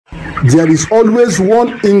there is always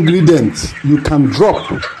one ingredient you can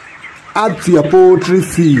drop, add to your poultry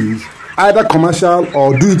feed, either commercial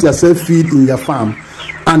or do it yourself feed in your farm,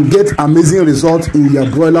 and get amazing results in your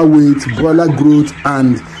broiler weight, broiler growth,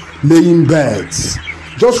 and laying birds.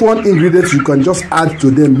 Just one ingredient you can just add to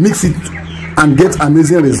them, mix it, and get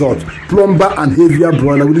amazing results. Plumper and heavier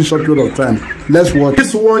broiler within a short period of time. Let's watch.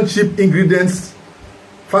 This one cheap ingredient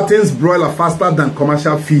fattens broiler faster than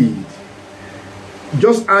commercial feed.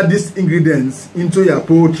 Just add these ingredients into your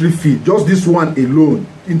poultry feed, just this one alone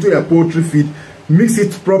into your poultry feed, mix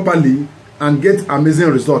it properly and get amazing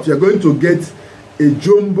results. You're going to get a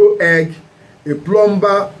jumbo egg, a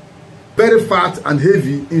plumper, very fat and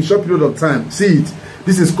heavy in short period of time. See it.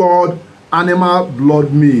 This is called animal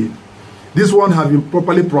blood meal. This one has been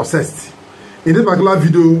properly processed. In this particular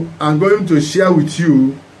video, I'm going to share with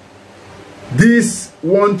you this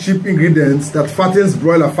one cheap ingredient that fattens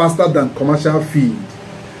broiler faster than commercial feed.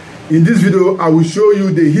 In this video, I will show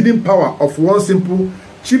you the hidden power of one simple,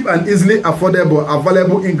 cheap and easily affordable,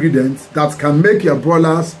 available ingredient that can make your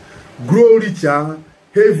broilers grow richer,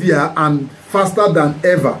 heavier and faster than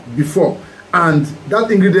ever before. And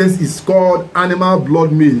that ingredient is called animal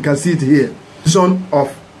blood meal. You can see it here.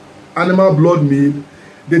 Of animal blood meal.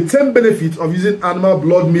 The 10 benefits of using animal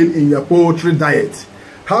blood meal in your poultry diet.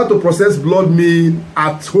 How to process blood meal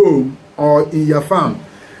at home or in your farm.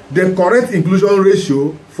 The correct inclusion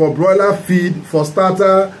ratio for broiler feed for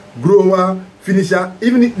starter, grower, finisher,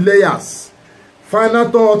 even layers. Final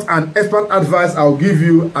thoughts and expert advice I'll give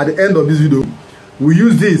you at the end of this video. We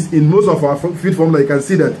use this in most of our feed formula. You can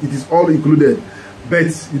see that it is all included.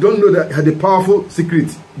 But you don't know that the powerful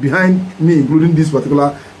secret behind me including this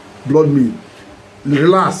particular blood meal.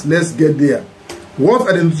 Relax, let's get there. What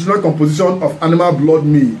are the nutritional composition of animal blood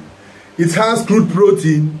meal? It has crude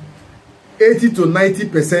protein, 80 to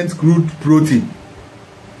 90% crude protein.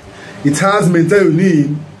 It has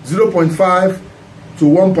methionine, 0.5 to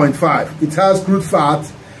 1.5. It has crude fat,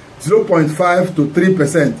 0.5 to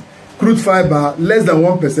 3%. Crude fiber, less than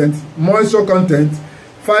 1%. Moisture content,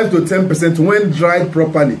 5 to 10% when dried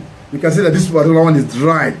properly. You can see that this particular one is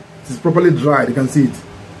dried. It is properly dried. You can see it.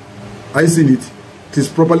 Are you seeing it? It is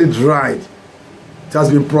properly dried. It has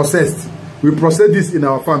been processed. We process this in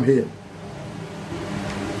our farm here.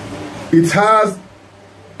 It has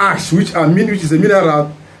ash, which is a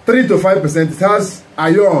mineral, 3 to 5%. It has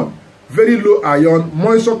iron, very low iron.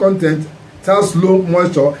 Moisture content, it has low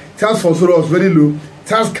moisture. It has phosphorus, very low. It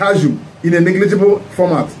has calcium in a negligible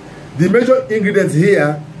format. The major ingredient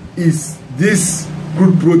here is this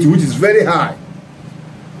crude protein, which is very high.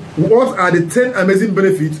 What are the 10 amazing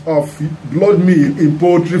benefits of blood meal in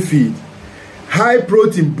poultry feed? High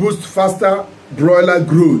protein boosts faster broiler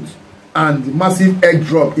growth and massive egg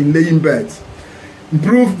drop in laying birds.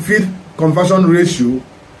 Improve feed conversion ratio.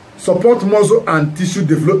 Support muscle and tissue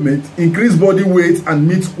development. Increase body weight and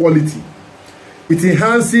meat quality. It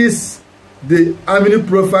enhances the amino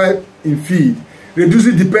profile in feed.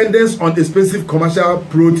 Reduces dependence on expensive commercial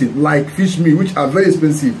protein like fish meal, which are very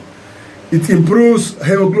expensive. It improves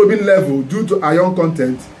hemoglobin level due to iron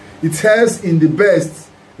content. It helps in the best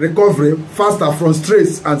recovery faster from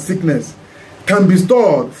stress and sickness. Can be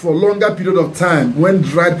stored for longer period of time when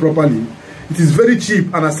dried properly. It is very cheap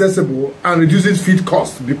and accessible and reduces feed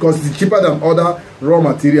costs because it is cheaper than other raw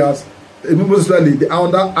materials, especially the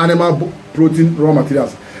other animal protein raw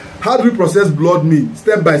materials. How do we process blood meal?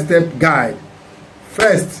 Step-by-step guide.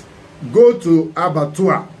 First, go to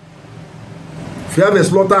abattoir. If you have a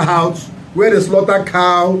slaughterhouse where they slaughter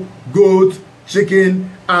cow, goat, chicken,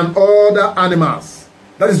 and other animals,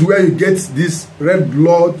 that is where you get this red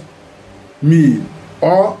blood meal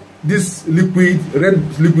or this liquid,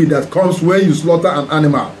 red liquid that comes when you slaughter an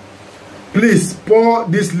animal. Please pour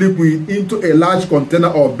this liquid into a large container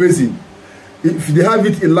or basin. If they have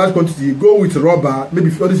it in large quantity, go with rubber,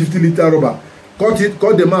 maybe 50-liter rubber.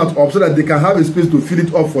 Cut them out up so that they can have a space to fill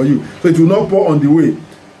it up for you, so it will not pour on the way.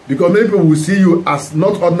 Because many people will see you as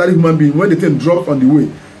not ordinary human being when the thing drops on the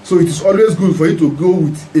way. So it is always good for you to go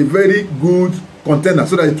with a very good container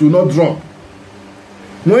so that it will not drop.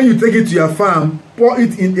 When you take it to your farm, pour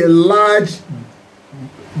it in a large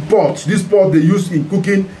pot. This pot they use in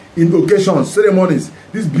cooking in occasions, ceremonies.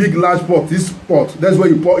 This big large pot, this pot, that's where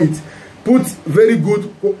you pour it. Put very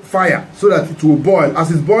good fire so that it will boil.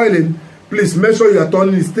 As it's boiling, please make sure you are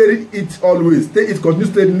turning it, stirring it always. Continue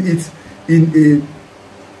stirring it in a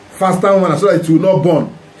faster manner so that it will not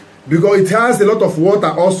burn. Because it has a lot of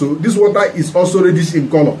water also. This water is also reddish in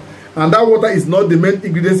color. And that water is not the main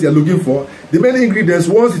ingredients you're looking for. The main ingredients,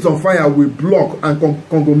 once it's on fire, will block and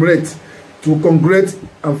conglomerate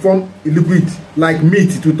and form a liquid like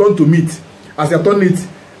meat. It will turn to meat. As you're turning it,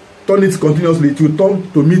 turn it continuously, it will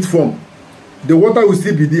turn to meat form. The water will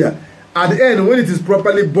still be there. At the end, when it is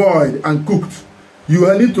properly boiled and cooked, you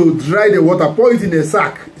will need to dry the water, pour it in a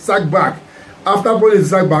sack bag. After pouring the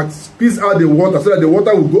sack bag, squeeze out the water so that the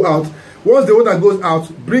water will go out. Once the water goes out,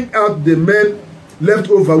 bring out the main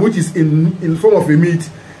leftover, which is in form of a meat,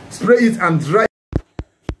 spray it and dry.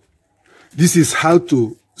 This is how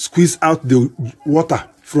to squeeze out the water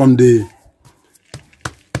from the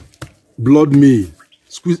blood meal.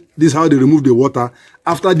 Squeeze. This is how they remove the water.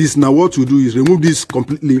 After this, now what you do is remove this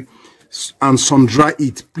completely and sun dry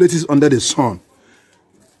it. Place it under the sun.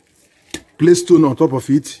 Place stone on top of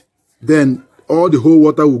it. Then all the whole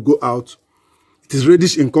water will go out. It is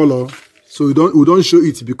reddish in color, so we don't show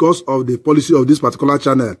it because of the policy of this particular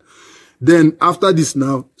channel. Then after this,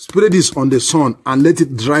 now spray this on the sun and let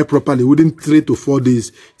it dry properly. Within 3 to 4 days,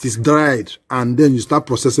 it is dried, and then you start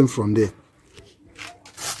processing from there.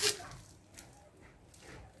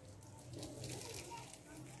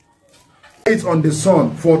 It on the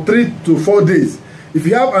sun for 3 to 4 days. If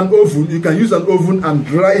you have an oven, you can use an oven and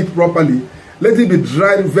dry it properly. Let it be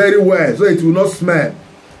dried very well so it will not smell.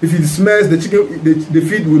 If it smells, the chicken, the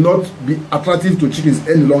feed will not be attractive to chickens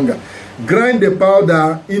any longer. Grind the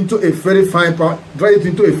powder into a very fine powder. Dry it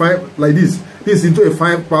into a fine, like this. This into a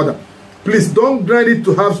fine powder. Please don't grind it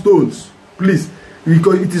to have stones. Please,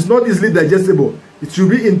 because it is not easily digestible. It should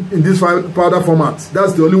be in this fine powder format.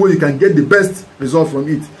 That's the only way you can get the best result from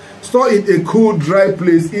it. Store in a cool, dry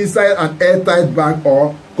place inside an airtight bag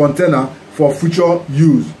or container for future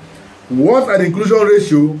use. What are the inclusion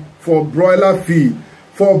ratio for broiler feed?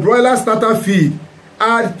 For broiler starter feed,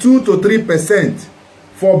 add 2 to 3%.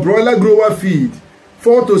 For broiler grower feed,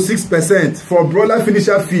 4 to 6%. For broiler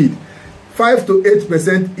finisher feed, 5 to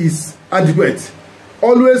 8% is adequate.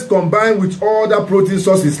 Always combine with other protein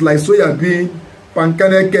sources like soya bean, palm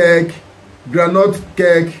kernel cake, groundnut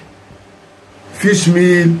cake, fish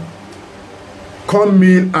meal, corn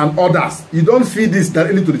meal, and others. You don't feed this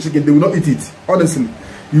directly to the chicken, they will not eat it. Honestly,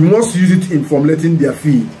 you must use it in formulating their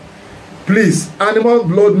feed. Please, animal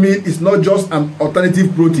blood meal is not just an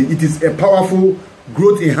alternative protein, it is a powerful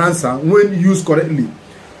growth enhancer when used correctly.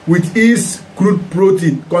 With its crude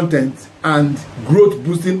protein content and growth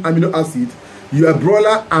boosting amino acid, your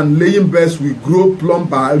broiler and laying birds will grow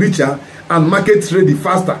plumper, richer, and market ready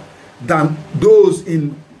faster than those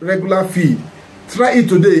in regular feed. Try it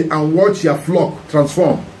today and watch your flock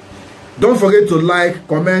transform. Don't forget to like,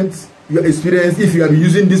 comment your experience if you have been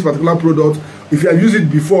using this particular product. If you have used it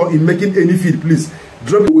before in making any feed, please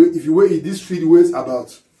drop it. If you weigh it, this feed weighs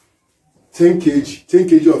about 10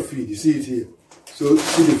 kg of feed. You see it here. So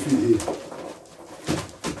see the feed here.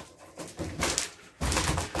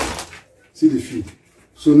 See the feed.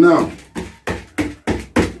 So now,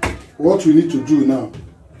 what we need to do now,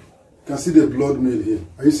 you can see the blood meal here.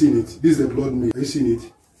 Are you seeing it? This is the blood meal. Are you seeing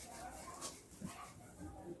it?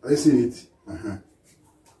 Are you seeing it?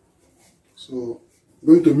 So I'm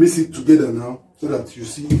going to mix it together now so that you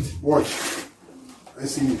see it. Watch. I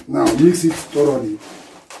see it. Now mix it thoroughly.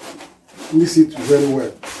 Mix it very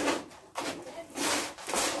well.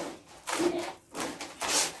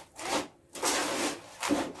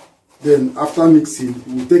 Then after mixing,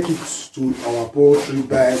 we take it to our poultry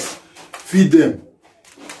birds, feed them.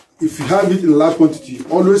 If you have it in large quantity,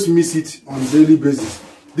 always mix it on a daily basis.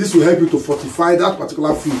 This will help you to fortify that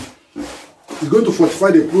particular food. It's going to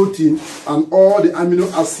fortify the protein and all the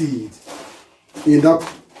amino acids in that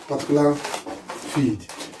particular feed.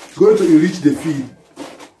 It's going to enrich the feed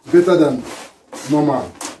better than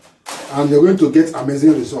normal, and you're going to get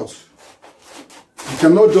amazing results. You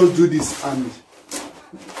cannot just do this, and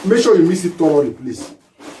make sure you mix it thoroughly, please.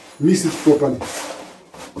 Mix it properly.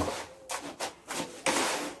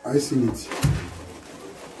 I see it.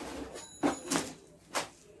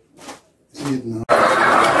 See it now.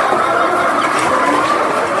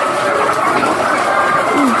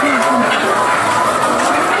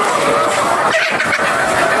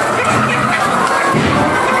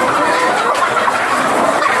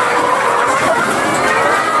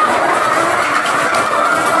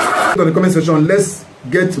 On the comment section, let's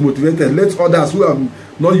get motivated. Let others who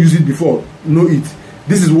have not used it before know it.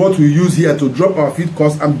 This is what we use here to drop our feed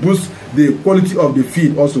cost and boost the quality of the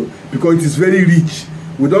feed also, because it is very rich.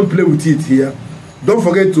 We don't play with it here. Don't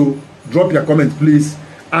forget to drop your comment, please,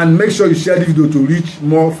 and make sure you share this video to reach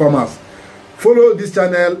more farmers. Follow this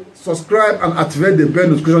channel, subscribe, and activate the bell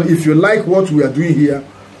notification if you like what we are doing here,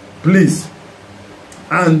 please.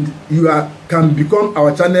 And you can become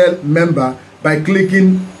our channel member by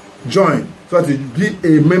clicking join, so that you be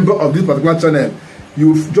a member of this particular channel.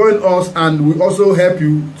 You join us, and we also help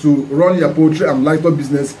you to run your poultry and livestock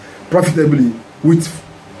business profitably with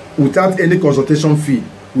without any consultation fee.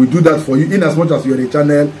 We do that for you in as much as you are a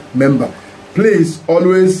channel member. Please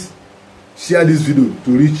always share this video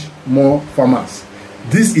to reach more farmers.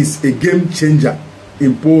 This is a game changer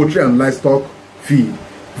in poultry and livestock feed.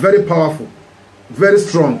 Very powerful, very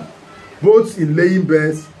strong, both in laying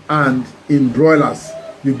birds and in broilers.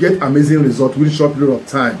 You get amazing results within a short period of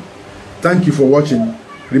time. Thank you for watching.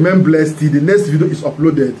 Remain blessed till the next video is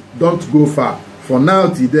uploaded. Don't go far. For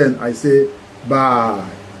now, till then, I say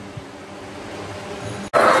bye.